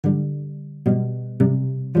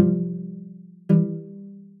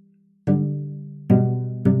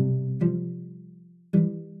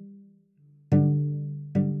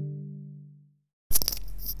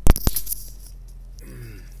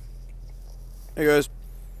Hey guys.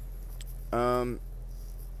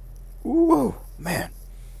 Whoa, man.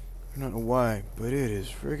 I don't know why, but it is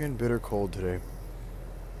friggin' bitter cold today.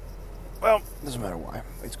 Well, doesn't matter why.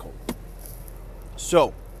 It's cold.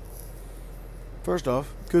 So, first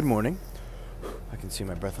off, good morning. I can see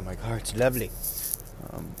my breath in my car. It's lovely.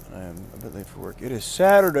 I am a bit late for work. It is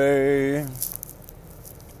Saturday.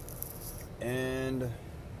 And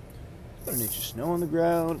there's an inch of snow on the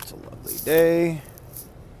ground. It's a lovely day.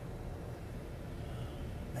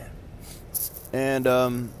 And,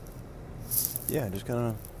 yeah, just kind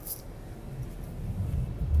of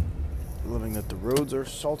loving that the roads are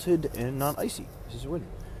salted and not icy. This is a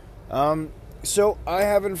win. So I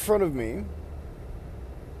have in front of me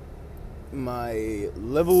my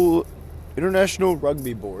level international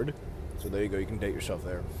rugby board. So there you go. You can date yourself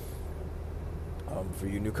there. For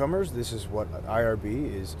you newcomers, this is what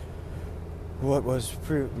IRB is. What was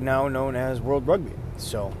now known as World Rugby.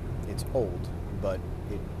 So it's old, but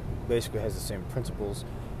it basically has the same principles.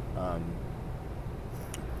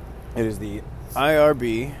 It is the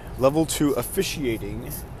IRB Level 2 Officiating,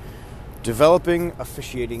 Developing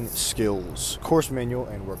Officiating Skills, Course Manual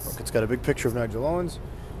and Workbook. It's got a big picture of Nigel Owens.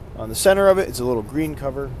 On the center of it, it's a little green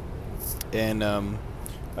cover. And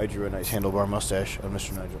I drew a nice handlebar mustache of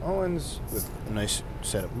Mr. Nigel Owens with a nice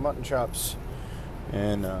set of mutton chops.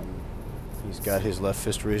 And he's got his left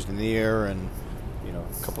fist raised in the air and, you know,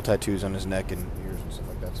 a couple tattoos on his neck and ears and stuff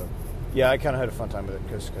like that. So, yeah, I kind of had a fun time with it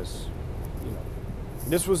because, you know,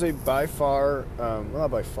 this was a by far, well,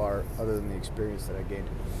 not by far, other than the experience that I gained,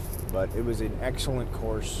 but it was an excellent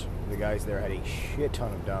course. The guys there had a shit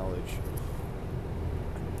ton of knowledge,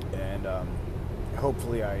 and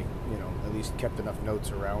hopefully I, you know, at least kept enough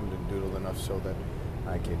notes around and doodled enough so that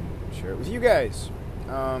I can share it with you guys.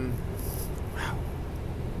 Wow.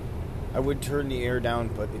 I would turn the air down,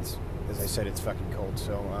 but it's, as I said, it's fucking cold,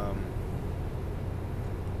 so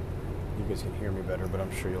you guys can hear me better, but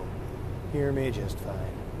I'm sure you'll hear me just fine.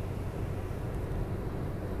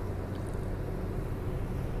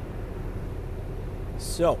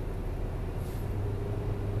 So,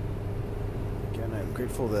 again, I'm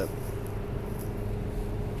grateful that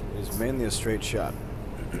it is mainly a straight shot.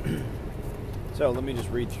 So, let me just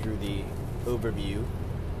read through the overview.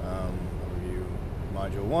 Overview,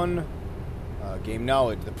 Module 1, Game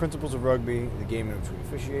Knowledge, the principles of rugby, the game in which we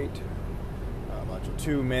officiate. Module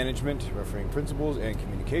 2, Management, refereeing principles and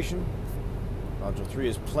communication. Module 3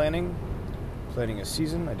 is Planning a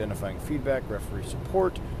season, identifying feedback, referee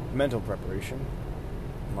support, mental preparation.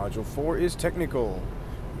 Module 4 is Technical,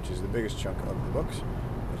 which is the biggest chunk of the books,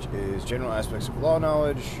 which is general aspects of law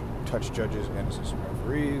knowledge, touch judges and assistant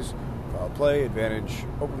referees, foul play, advantage,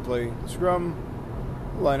 open play, the scrum,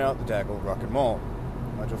 the line out, the tackle, rock and maul.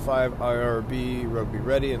 Module 5, IRB, Rugby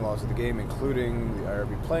Ready, and laws of the game, including the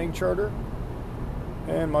IRB playing charter.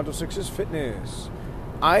 And Module 6 is Fitness.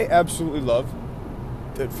 I absolutely love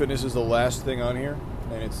that fitness is the last thing on here,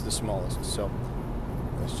 and it's the smallest, so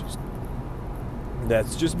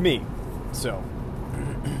that's just me. So,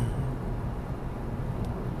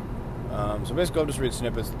 so basically I'll just read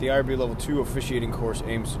snippets. The IRB Level 2 officiating course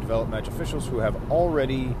aims to develop match officials who have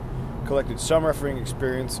already collected some refereeing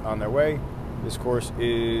experience on their way. This course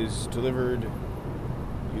is delivered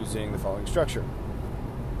using the following structure.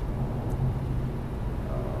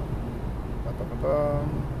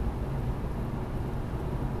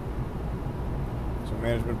 So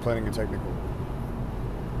management, planning, and technical.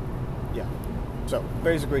 Yeah. So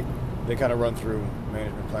basically, they kind of run through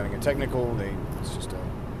management, planning, and technical. It's just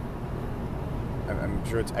I'm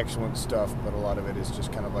sure it's excellent stuff, but a lot of it is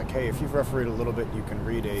just kind of like, hey, if you've refereed a little bit, you can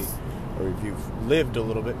read or if you've lived a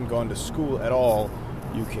little bit and gone to school at all,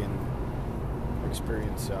 you can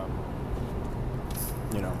experience,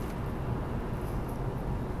 you know,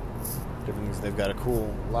 different things. They've got a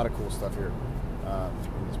lot of cool stuff here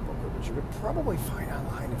in this booklet, which you could probably find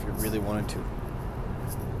online if you really wanted to.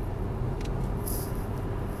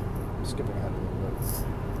 I'm skipping ahead a little bit.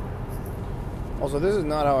 Also, this is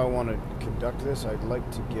not how I want to conduct this. I'd like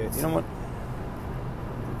to get, you know what?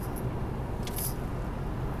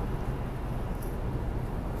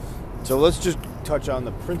 So let's just touch on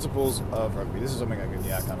the principles of rugby. This is something I can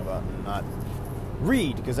yak on about and not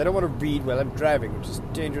read, because I don't want to read while I'm driving, which is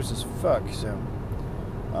dangerous as fuck. So,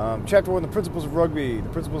 Chapter 1, the principles of rugby. The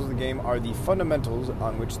principles of the game are the fundamentals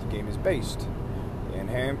on which the game is based.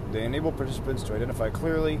 They enable participants to identify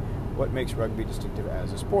clearly what makes rugby distinctive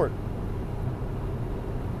as a sport.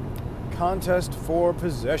 Contest for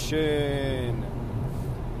possession.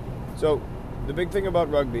 So, the big thing about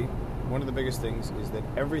rugby, one of the biggest things, is that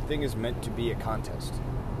everything is meant to be a contest.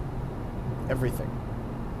 Everything.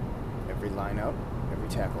 Every line out, every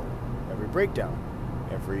tackle, every breakdown,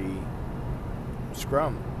 every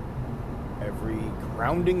scrum, every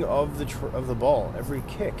grounding of the ball, every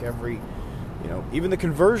kick, even the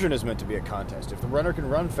conversion is meant to be a contest. If the runner can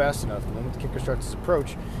run fast enough, the moment the kicker starts his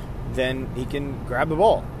approach, then he can grab the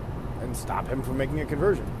ball and stop him from making a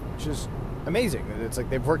conversion, which is amazing. It's like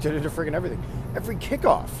they've worked it into friggin' everything. Every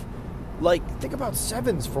kickoff, think about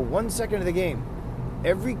sevens for 1 second of the game.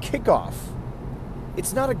 Every kickoff,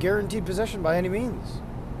 it's not a guaranteed possession by any means.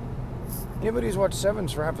 Anybody who's watched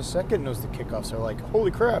sevens for half a second knows the kickoffs are like,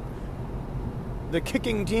 holy crap, the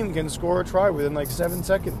kicking team can score a try within 7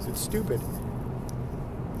 seconds. It's stupid.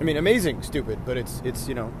 I mean, amazing stupid, but it's you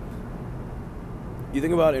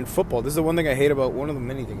think about it in football. This is the one thing I hate about, one of the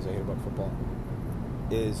many things I hate about football,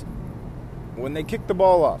 is when they kick the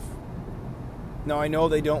ball off. Now, I know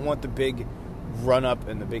they don't want the big run-up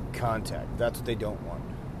and the big contact. That's what they don't want,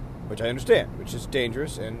 which I understand, which is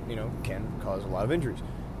dangerous and, can cause a lot of injuries.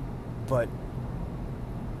 But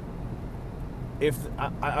if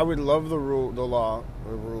I would love the rule,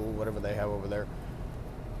 whatever they have over there,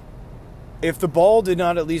 if the ball did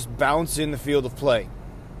not at least bounce in the field of play,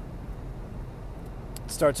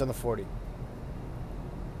 it starts on the 40.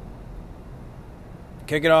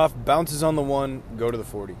 Kick it off, bounces on the 1, go to the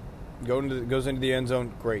 40. Goes into the end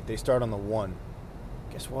zone, great. They start on the 1.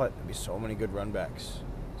 Guess what? There'll be so many good run backs.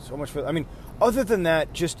 So much for... I mean, other than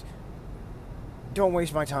that, just don't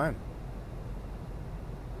waste my time.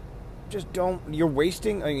 Just don't... You're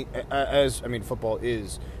wasting... football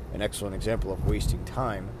is an excellent example of wasting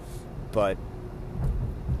time, but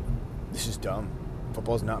this is dumb.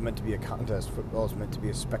 Football is not meant to be a contest. Football is meant to be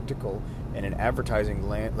a spectacle and an advertising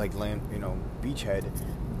beachhead,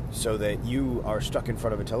 so that you are stuck in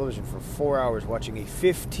front of a television for 4 hours watching a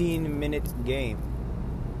 15-minute game.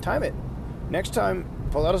 Time it. Next time,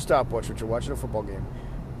 pull out a stopwatch when you're watching a football game.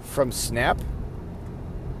 From snap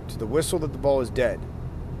to the whistle that the ball is dead,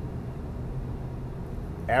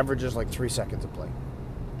 averages 3 seconds of play.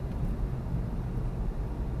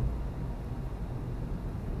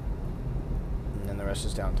 And then the rest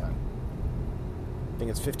is downtime. I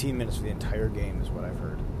think it's 15 minutes for the entire game is what I've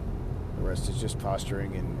heard. The rest is just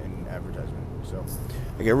posturing and advertisement. So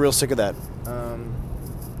I get real sick of that.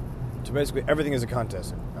 So basically, everything is a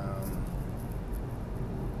contest.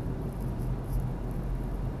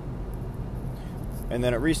 And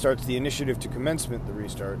then it restarts. The initiative to commencement, the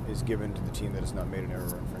restart, is given to the team that has not made an error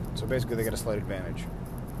or infringement. So basically, they get a slight advantage.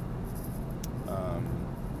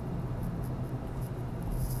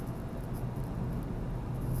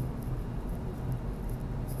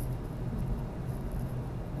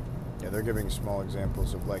 They're giving small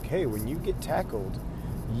examples of hey, when you get tackled,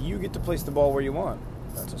 you get to place the ball where you want.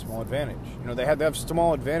 That's a small advantage. They have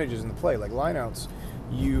small advantages in the play, like lineouts.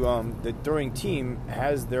 The throwing team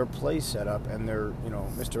has their play set up and their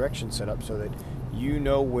misdirection set up so that you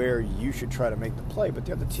know where you should try to make the play, but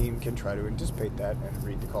the other team can try to anticipate that and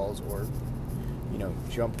read the calls, or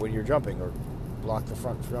jump when you're jumping, or block the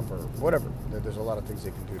front jump, or whatever. There's a lot of things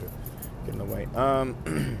they can do to get in the way.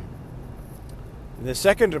 The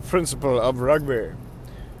second principle of rugby: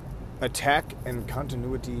 attack and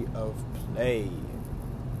continuity of play.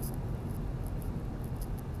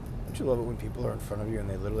 Don't you love it when people are in front of you and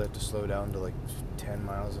they literally have to slow down to 10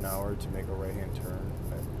 miles an hour to make a right-hand turn?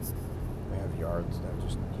 They have yards, not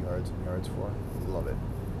just yards and yards for. Love it.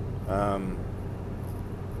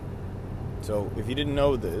 So if you didn't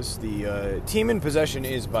know this, the team in possession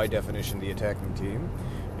is by definition the attacking team.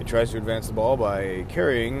 It tries to advance the ball by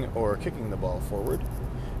carrying or kicking the ball forward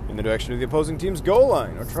in the direction of the opposing team's goal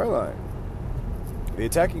line or try line. The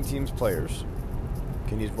attacking team's players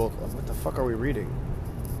can use both... What the fuck are we reading?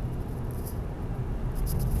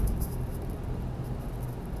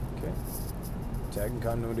 Okay. Tag and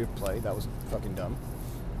continuity of play. That was fucking dumb.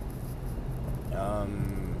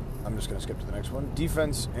 I'm just going to skip to the next one.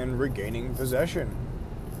 Defense and regaining possession.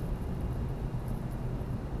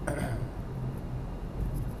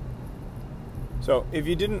 So, if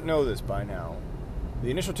you didn't know this by now, the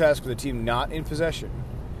initial task for the team not in possession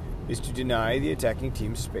is to deny the attacking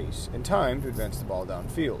team space and time to advance the ball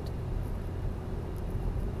downfield.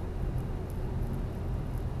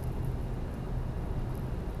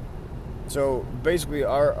 So, basically,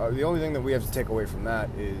 the only thing that we have to take away from that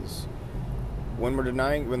is when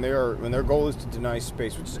their goal is to deny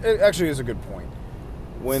space, which actually is a good point.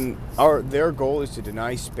 When their goal is to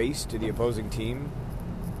deny space to the opposing team,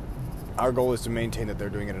 our goal is to maintain that they're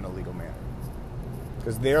doing it in a legal manner.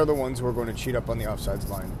 Because they are the ones who are going to cheat up on the offsides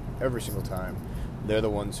line every single time. They're the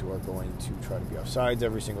ones who are going to try to be offsides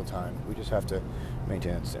every single time. We just have to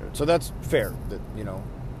maintain that standard. So that's fair. That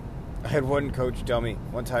I had one coach tell me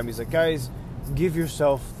one time, he's like, guys, Give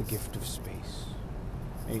yourself the gift of space.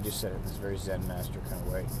 And he just said it in this very Zen master kind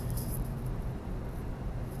of way.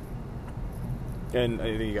 And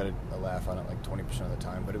I think you got a laugh on it like 20% of the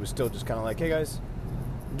time, but it was still just kind of like, hey guys,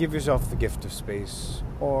 give yourself the gift of space,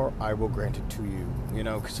 or I will grant it to you. You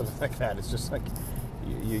know, something like that. It's just like,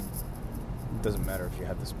 it doesn't matter if you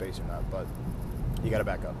have the space or not, but you got to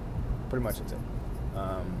back up. Pretty much that's it.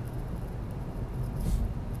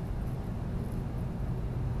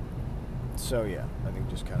 So yeah, I think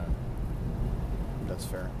just kind of, that's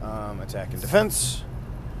fair. Attack and defense.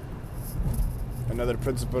 Another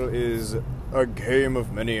principle is a game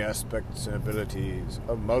of many aspects and abilities.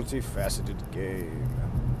 A multifaceted game.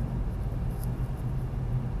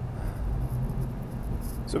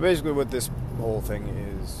 So basically what this whole thing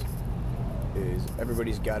is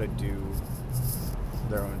everybody's got to do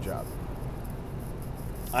their own job.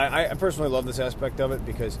 I personally love this aspect of it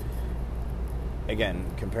because, again,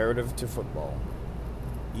 comparative to football,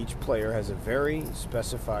 each player has a very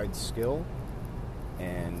specified skill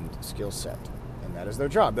and skill set. And that is their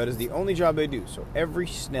job. That is the only job they do. So every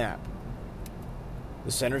snap,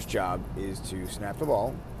 the center's job is to snap the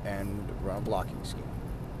ball and run a blocking scheme.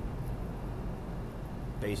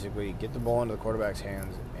 Basically, get the ball into the quarterback's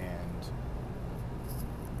hands and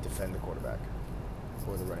defend the quarterback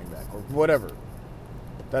or the running back or whatever.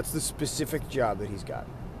 That's the specific job that he's got.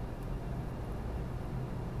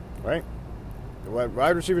 Right? The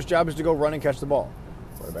wide receiver's job is to go run and catch the ball.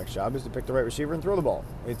 Quarterback's job is to pick the right receiver and throw the ball.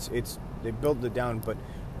 They built it down, but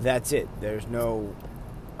that's it. There's no,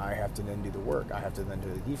 I have to then do the work. I have to then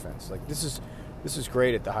do the defense. Like this is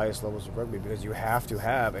great at the highest levels of rugby because you have to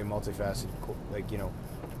have a multifaceted,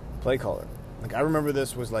 play caller. Like I remember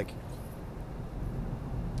this was like,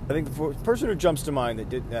 I think the person who jumps to mind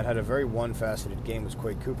that had a very one-faceted game was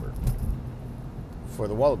Quade Cooper for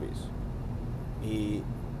the Wallabies. He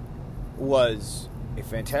was a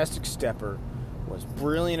fantastic stepper, was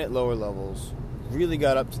brilliant at lower levels, really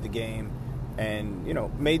got up to the game, and,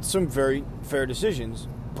 made some very fair decisions,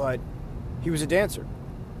 but he was a dancer.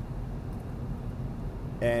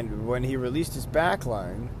 And when he released his back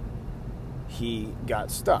line, he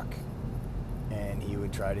got stuck. And he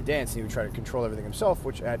would try to dance, and he would try to control everything himself,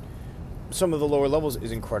 which at some of the lower levels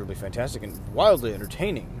is incredibly fantastic and wildly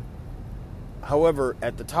entertaining. However,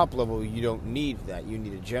 at the top level, you don't need that. You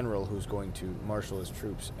need a general who's going to marshal his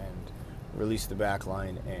troops and release the back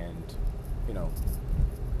line and,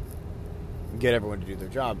 get everyone to do their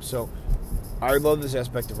job. So I love this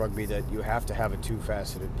aspect of rugby that you have to have a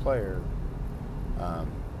two-faceted player.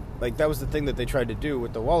 That was the thing that they tried to do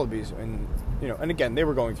with the Wallabies. And, and again, they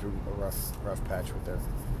were going through a rough patch with their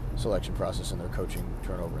selection process and their coaching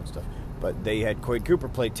turnover and stuff. But they had Quade Cooper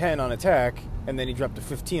play 10 on attack, and then he dropped to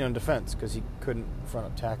 15 on defense because he couldn't front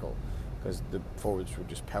up tackle because the forwards would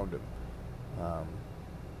just pound him.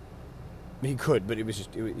 He could, but it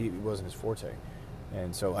wasn't his forte.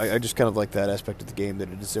 And so I just kind of like that aspect of the game, that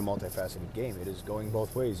it is a multifaceted game. It is going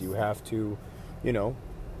both ways. You have to, you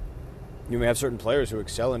may have certain players who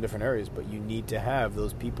excel in different areas, but you need to have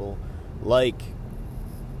those people like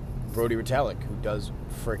Brodie Retallick, who does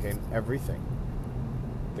freaking everything.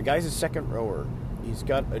 The guy's a second rower. He's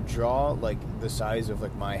got a jaw like the size of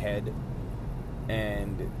like my head.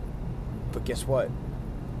 But guess what?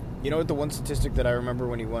 You know what the one statistic that I remember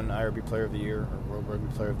when he won IRB Player of the Year, or World Rugby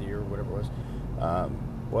Player of the Year, or whatever it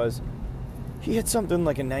was he had something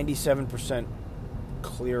like a 97%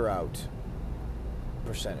 clear out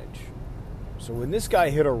percentage. So when this guy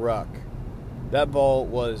hit a ruck, that ball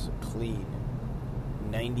was clean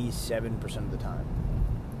 97% of the time.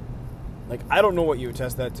 Like, I don't know what you would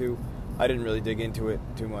test that to. I didn't really dig into it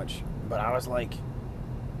too much. But I was like,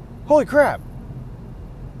 holy crap.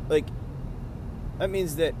 Like, that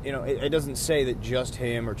means that, it doesn't say that just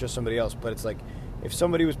him or just somebody else, but it's like, if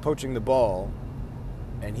somebody was poaching the ball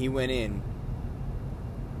and he went in,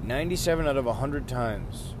 97 out of 100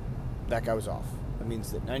 times, that guy was off. That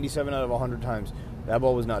means that 97 out of 100 times, that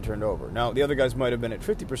ball was not turned over. Now, the other guys might have been at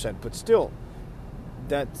 50%, but still,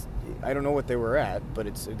 I don't know what they were at,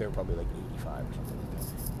 but they were probably like 85 or something like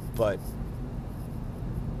that. But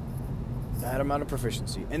that amount of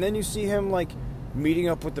proficiency. And then you see him, like, meeting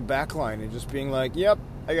up with the back line and just being like, yep,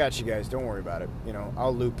 I got you guys, don't worry about it.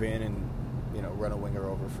 I'll loop in and, run a winger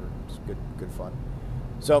over for just good fun.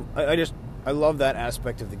 So I love that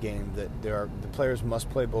aspect of the game, that the players must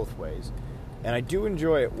play both ways. And I do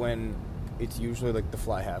enjoy it when it's usually like the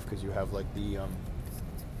fly half, because you have like the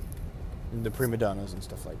prima donnas and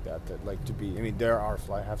stuff like that like to be. I mean, there are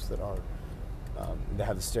fly halves that are that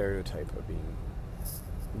have the stereotype of being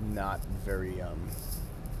not very.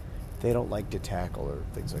 They don't like to tackle or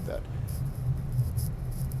things like that.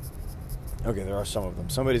 Okay, there are some of them.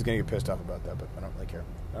 Somebody's going to get pissed off about that, but I don't really care.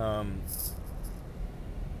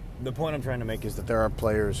 The point I'm trying to make is that there are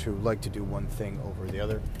players who like to do one thing over the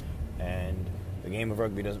other, and the game of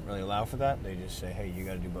rugby doesn't really allow for that. They just say, hey, you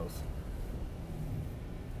got to do both.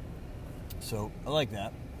 So, I like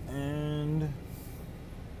that. And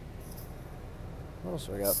what else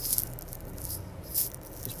do I got?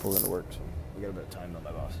 Just pulled into work, so we got a bit of time, but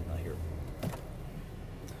my boss is not here.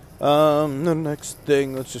 The next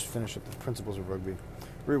thing, let's just finish up the principles of rugby.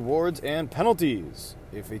 Rewards and penalties.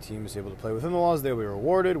 If a team is able to play within the laws, they will be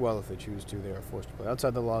rewarded, while if they choose to, they are forced to play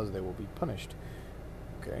outside the laws, they will be punished.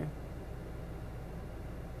 Okay.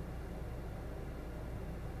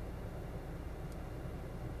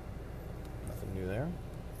 Nothing new there.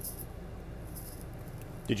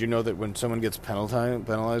 Did you know that when someone gets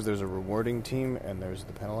penalized, there's a rewarding team and there's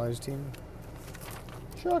the penalized team?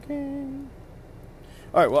 Shocking.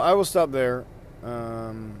 All right, well, I will stop there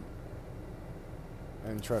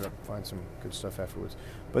and try to find some good stuff afterwards.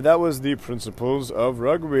 But that was the principles of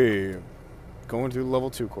rugby. Going through the level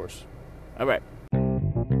 2 course. All right.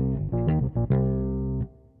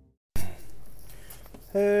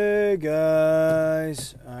 Hey,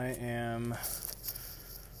 guys. I am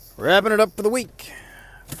wrapping it up for the week.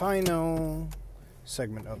 Final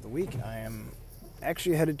segment of the week. I am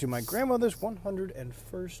actually headed to my grandmother's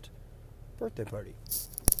 101st birthday party,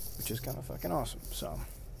 which is kind of fucking awesome. So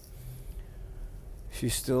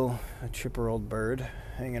she's still a chipper old bird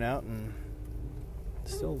hanging out and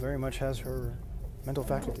still very much has her mental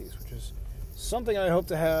faculties, which is something I hope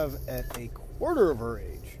to have at a quarter of her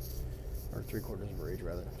age, or 3/4 of her age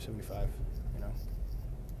rather, 75. You know,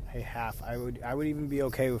 hey, half. I would even be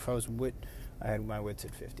okay if I had my wits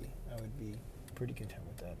at 50. I would be pretty content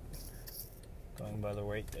with that, going by the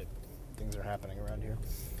rate that things are happening around here.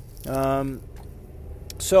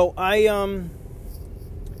 So I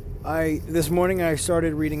this morning I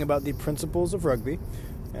started reading about the principles of rugby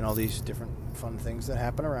and all these different fun things that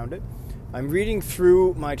happen around it. I'm reading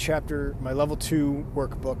through my level 2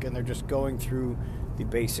 workbook, and they're just going through the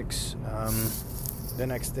basics. The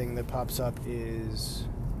next thing that pops up is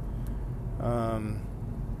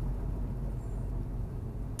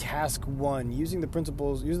Task 1, use the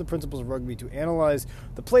principles of rugby to analyze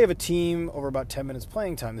the play of a team over about 10 minutes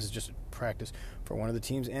playing time. This is just practice for one of the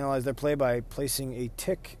teams. Analyze their play by placing a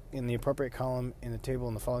tick in the appropriate column in the table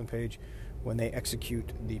on the following page when they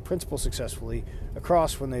execute the principle successfully,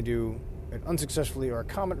 across when they do it unsuccessfully, or a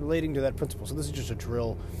comment relating to that principle. So this is just a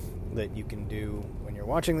drill that you can do when you're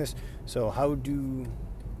watching this. So hang on,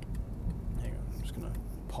 I'm just going to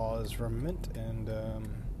pause for a minute and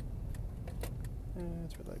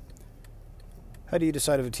that's red light. How do you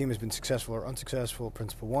decide if a team has been successful or unsuccessful?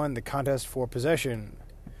 Principle 1, the contest for possession.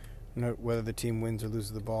 Note whether the team wins or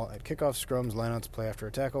loses the ball at kickoff, scrums, lineouts, play after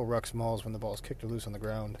a tackle, rucks, mauls when the ball is kicked or loose on the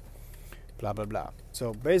ground, blah, blah, blah.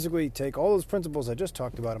 So basically take all those principles I just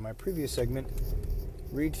talked about in my previous segment,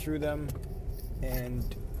 read through them,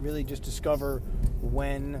 and really just discover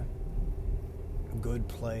when good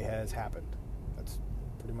play has happened. That's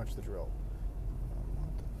pretty much the drill.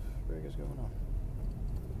 What the frig is going on?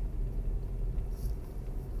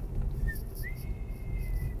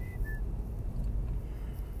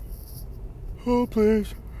 Oh,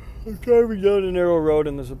 please. I'm driving down a narrow road,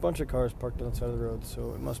 and there's a bunch of cars parked on the side of the road,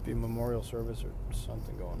 so it must be a memorial service or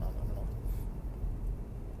something going on. I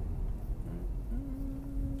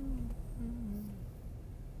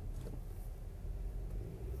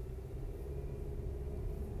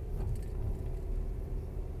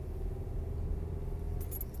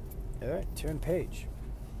don't know. All right, turn page.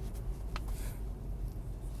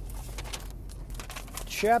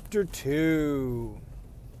 Chapter 2.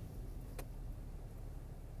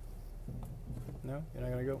 No? You're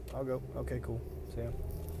not going to go? I'll go. Okay, cool. See ya.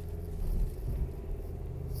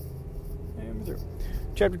 And we're through.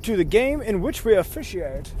 Chapter 2, the game in which we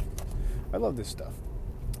officiate. I love this stuff.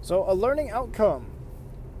 So, a learning outcome.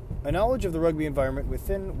 A knowledge of the rugby environment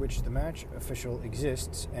within which the match official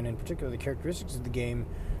exists, and in particular the characteristics of the game,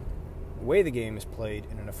 the way the game is played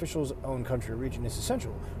in an official's own country or region, is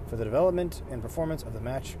essential for the development and performance of the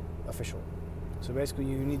match official. So basically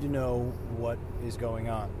you need to know what is going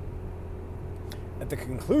on. At the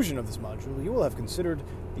conclusion of this module, you will have considered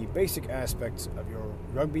the basic aspects of your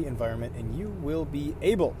rugby environment, and you will be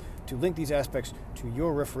able to link these aspects to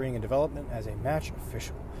your refereeing and development as a match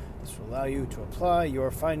official. This will allow you to apply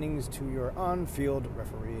your findings to your on-field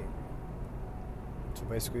refereeing. So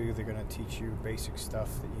basically, they're going to teach you basic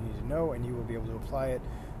stuff that you need to know, and you will be able to apply it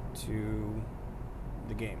to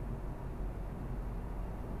the game.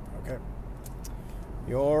 Okay.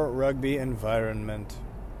 Your rugby environment.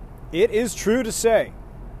 It is true to say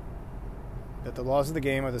that the laws of the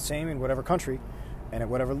game are the same in whatever country and at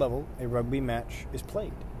whatever level a rugby match is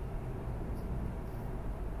played.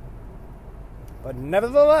 But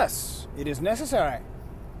nevertheless, it is necessary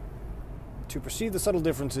to perceive the subtle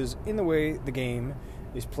differences in the way the game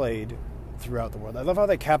is played throughout the world. I love how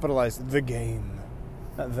they capitalize the game.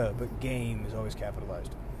 Not the, but game is always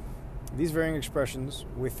capitalized. These varying expressions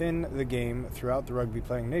within the game throughout the rugby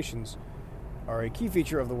playing nations are a key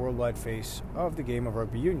feature of the worldwide face of the game of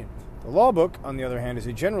rugby union. The law book, on the other hand, is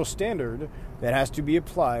a general standard that has to be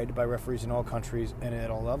applied by referees in all countries and at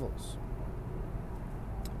all levels.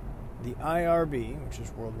 The IRB, which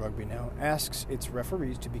is World Rugby now, asks its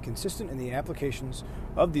referees to be consistent in the applications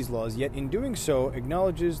of these laws, yet in doing so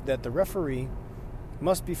acknowledges that the referee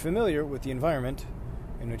must be familiar with the environment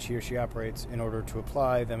in which he or she operates in order to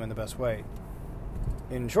apply them in the best way.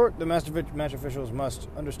 In short, the match officials must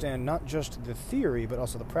understand not just the theory, but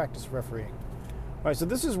also the practice of refereeing. All right, so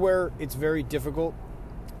this is where it's very difficult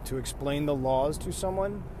to explain the laws to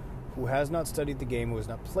someone who has not studied the game, who has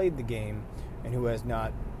not played the game, and who has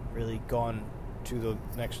not really gone to the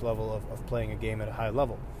next level of playing a game at a high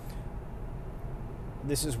level.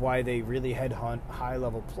 This is why they really headhunt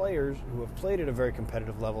high-level players who have played at a very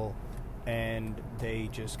competitive level, and they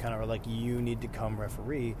just kind of are like, you need to come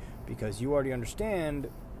referee because you already understand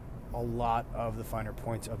a lot of the finer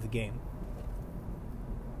points of the game.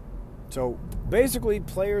 So basically,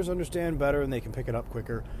 players understand better and they can pick it up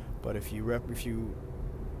quicker. But if you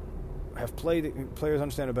have played, players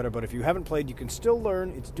understand it better. But if you haven't played, you can still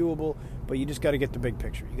learn. It's doable, but you just got to get the big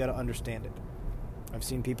picture. You got to understand it. I've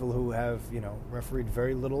seen people who have, refereed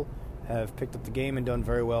very little, have picked up the game and done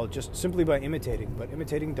very well just simply by imitating. But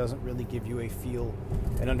imitating doesn't really give you a feel,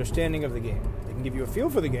 an understanding of the game. It can give you a feel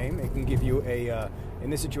for the game. It can give you in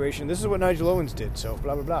this situation, this is what Nigel Owens did, so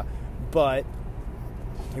blah, blah, blah. But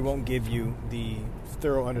it won't give you the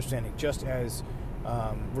thorough understanding, just as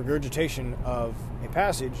regurgitation of a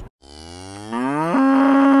passage.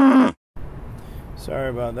 Sorry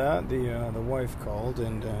about that. The wife called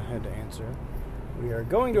and had to answer. We are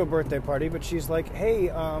going to a birthday party, but she's like,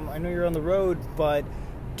 hey, I know you're on the road, but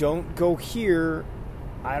don't go here.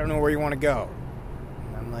 I don't know where you want to go.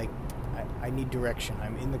 And I'm like, I need direction.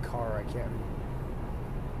 I'm in the car. I can't.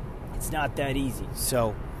 It's not that easy.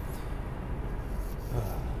 So,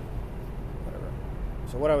 whatever.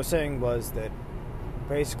 So what I was saying was that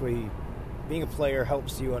basically being a player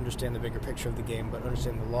helps you understand the bigger picture of the game, but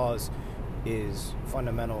understanding the laws is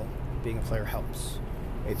fundamental. Being a player helps.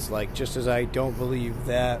 It's like, just as I don't believe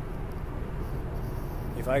that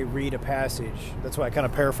if I read a passage, that's why I kind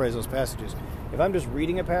of paraphrase those passages. If I'm just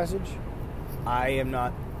reading a passage, I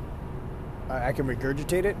can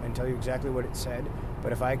regurgitate it and tell you exactly what it said,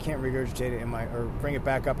 but if I can't regurgitate it or bring it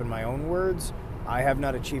back up in my own words, I have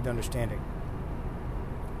not achieved understanding.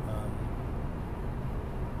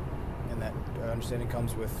 And that understanding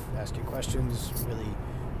comes with asking questions, really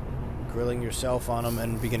grilling yourself on them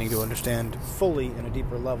and beginning to understand fully in a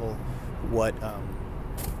deeper level what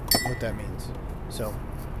that means. So,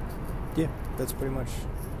 yeah, that's pretty much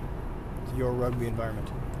your rugby environment.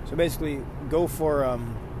 So basically, go for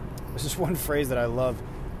this is one phrase that I love.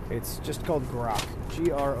 It's just called grok,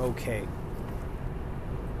 G-R-O-K,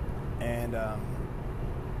 and at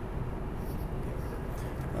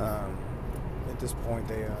this point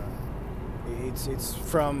they. It's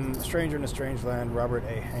from Stranger in a Strange Land, Robert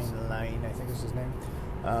A. Heinlein, I think is his name.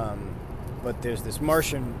 But there's this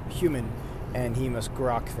Martian human, and he must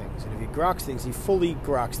grok things. And if he groks things, he fully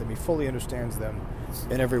groks them. He fully understands them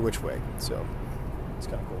in every which way. So it's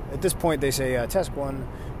kind of cool. At this point, they say, Task 1,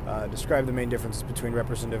 describe the main differences between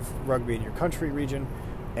representative rugby in your country region,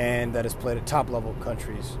 and that is played at top-level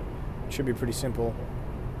countries. It should be pretty simple.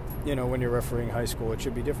 When you're refereeing high school, it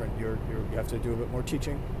should be different. You have to do a bit more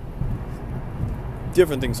teaching.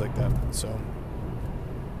 Different things like that. So,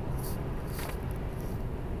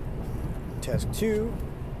 Task 2,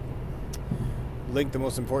 link the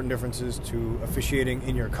most important differences to officiating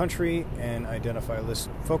in your country and identify a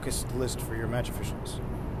focused list for your match officials.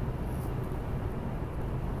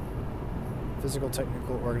 Physical,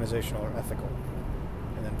 technical, organizational, or ethical.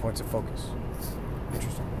 And then points of focus.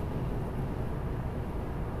 Interesting.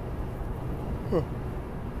 Huh.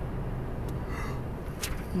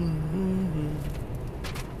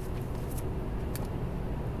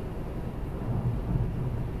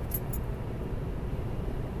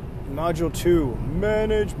 Module 2,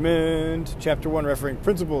 Management. Chapter 1, Refereeing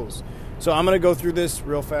Principles. So I'm going to go through this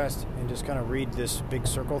real fast and just kind of read this big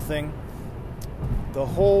circle thing. The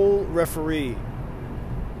whole referee.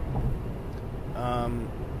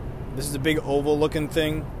 This is a big oval looking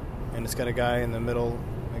thing, and it's got a guy in the middle.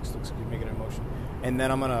 Looks like he's making a motion. And then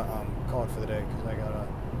I'm going to call it for the day because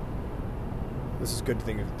this is good to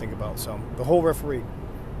think about. So the whole referee,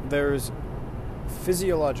 there's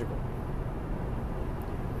physiological.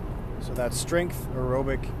 So that's strength,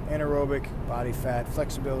 aerobic, anaerobic, body fat,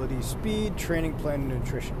 flexibility, speed, training plan, and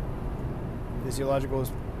nutrition. Physiological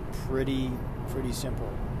is pretty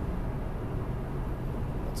simple.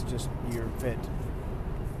 It's just you're fit.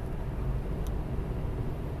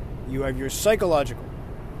 You have your psychological,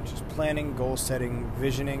 which is planning, goal setting,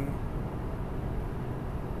 visioning,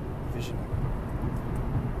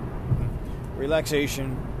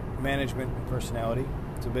 relaxation, management, and personality.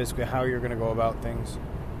 So basically how you're going to go about things,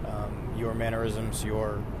 your mannerisms,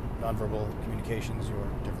 your nonverbal communications, your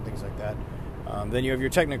different things like that. Then you have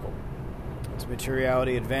your technical. It's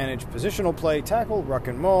materiality, advantage, positional play, tackle, ruck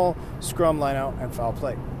and maul, scrum, line out, and foul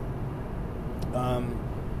play.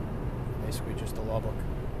 Basically just the law book.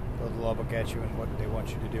 Throw the law book at you and what they want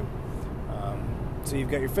you to do. So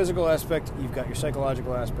you've got your physical aspect, you've got your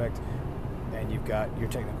psychological aspect, and you've got your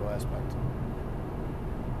technical aspect.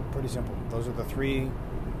 Pretty simple. Those are the three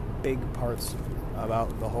big parts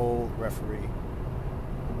about the whole referee.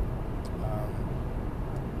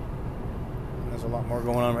 There's a lot more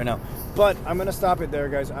going on right now. But I'm going to stop it there,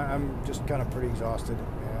 guys. I'm just kind of pretty exhausted,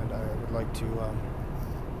 and I would like to...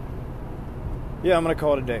 yeah, I'm going to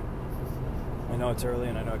call it a day. I know it's early,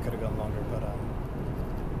 and I know it could have gone longer, but...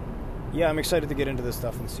 yeah, I'm excited to get into this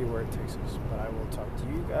stuff and see where it takes us. But I will talk to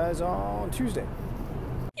you guys on Tuesday.